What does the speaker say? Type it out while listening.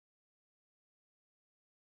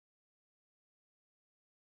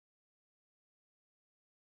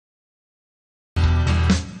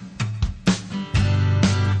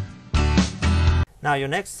Now, your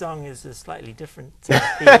next song is a slightly different theme.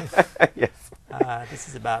 Yes. This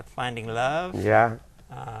is about finding love. Yeah.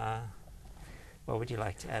 What would you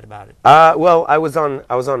like to add about it? Well, I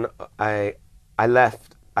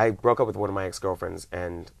left. I broke up with one of my ex-girlfriends,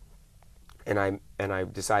 and I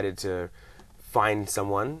decided to find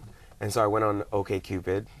someone, and so I went on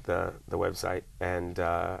Cupid, the website, and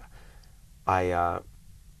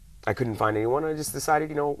I couldn't find anyone. I just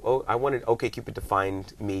decided, I wanted Cupid to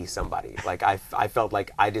find me somebody. Like I felt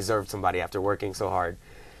like I deserved somebody after working so hard,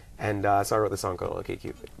 and so I wrote the song called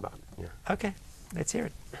Cupid. Yeah. Okay, let's hear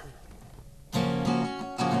it.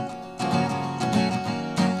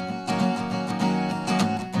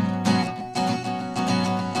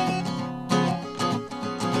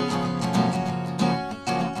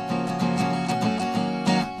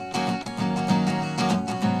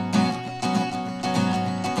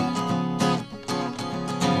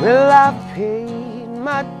 Well, I paid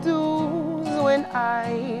my dues when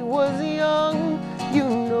I was young. You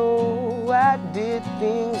know I did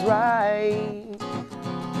things right.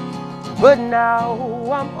 But now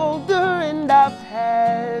I'm older and I've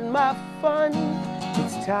had my fun.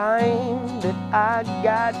 It's time that I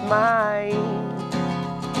got mine.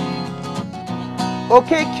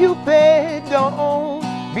 Okay, Cupid, don't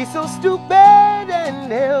be so stupid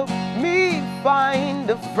and help me find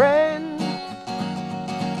a friend.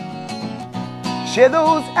 Share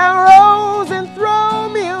those arrows and throw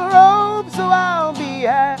me a rope so I'll be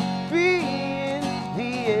happy in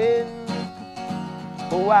the end.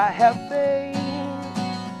 Oh, I have faith.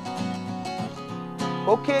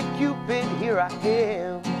 Okay, Cupid, here I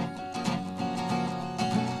am.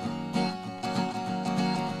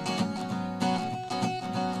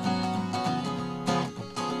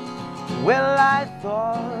 Well, I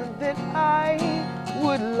thought that I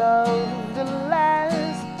would love to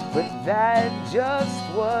last, but that just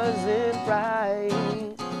wasn't right.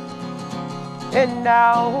 And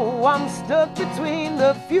now I'm stuck between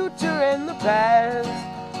the future and the past.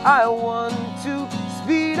 I want to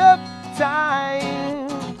speed up time.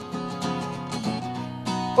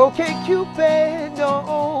 Okay, Cupid,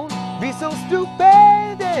 don't be so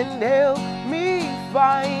stupid and help me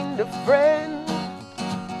find a friend.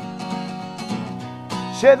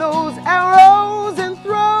 Share those arrows and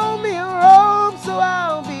throw me a rope so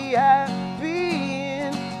I'll be happy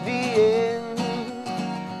in the end.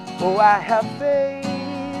 Oh, I have faith.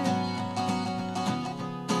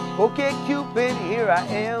 Okay, Cupid, here I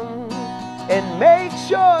am. And make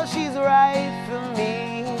sure she's right for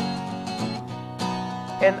me,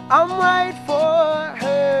 and I'm right for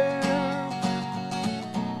her.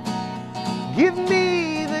 Give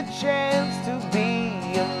me the chance to be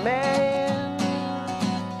a man,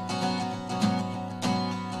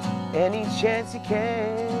 any chance you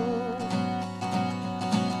can.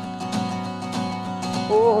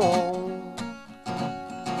 Oh.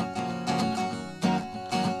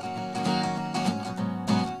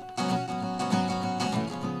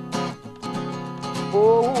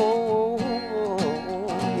 Oh,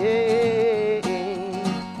 yeah.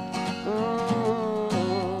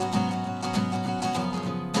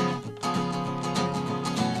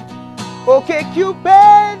 Okay,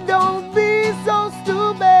 Cupid, don't be so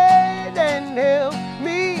stupid and help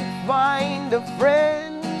me find a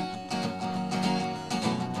friend.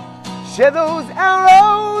 Share those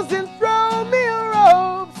arrows and throw me a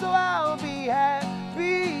rope so I'll be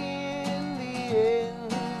happy in the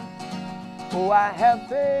end. Oh, I have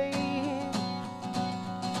faith.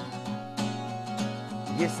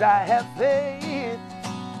 Yes, I have faith.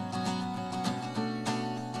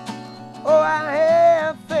 Oh, I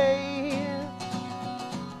have faith.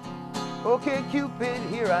 Okay, Cupid,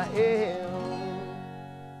 here I am.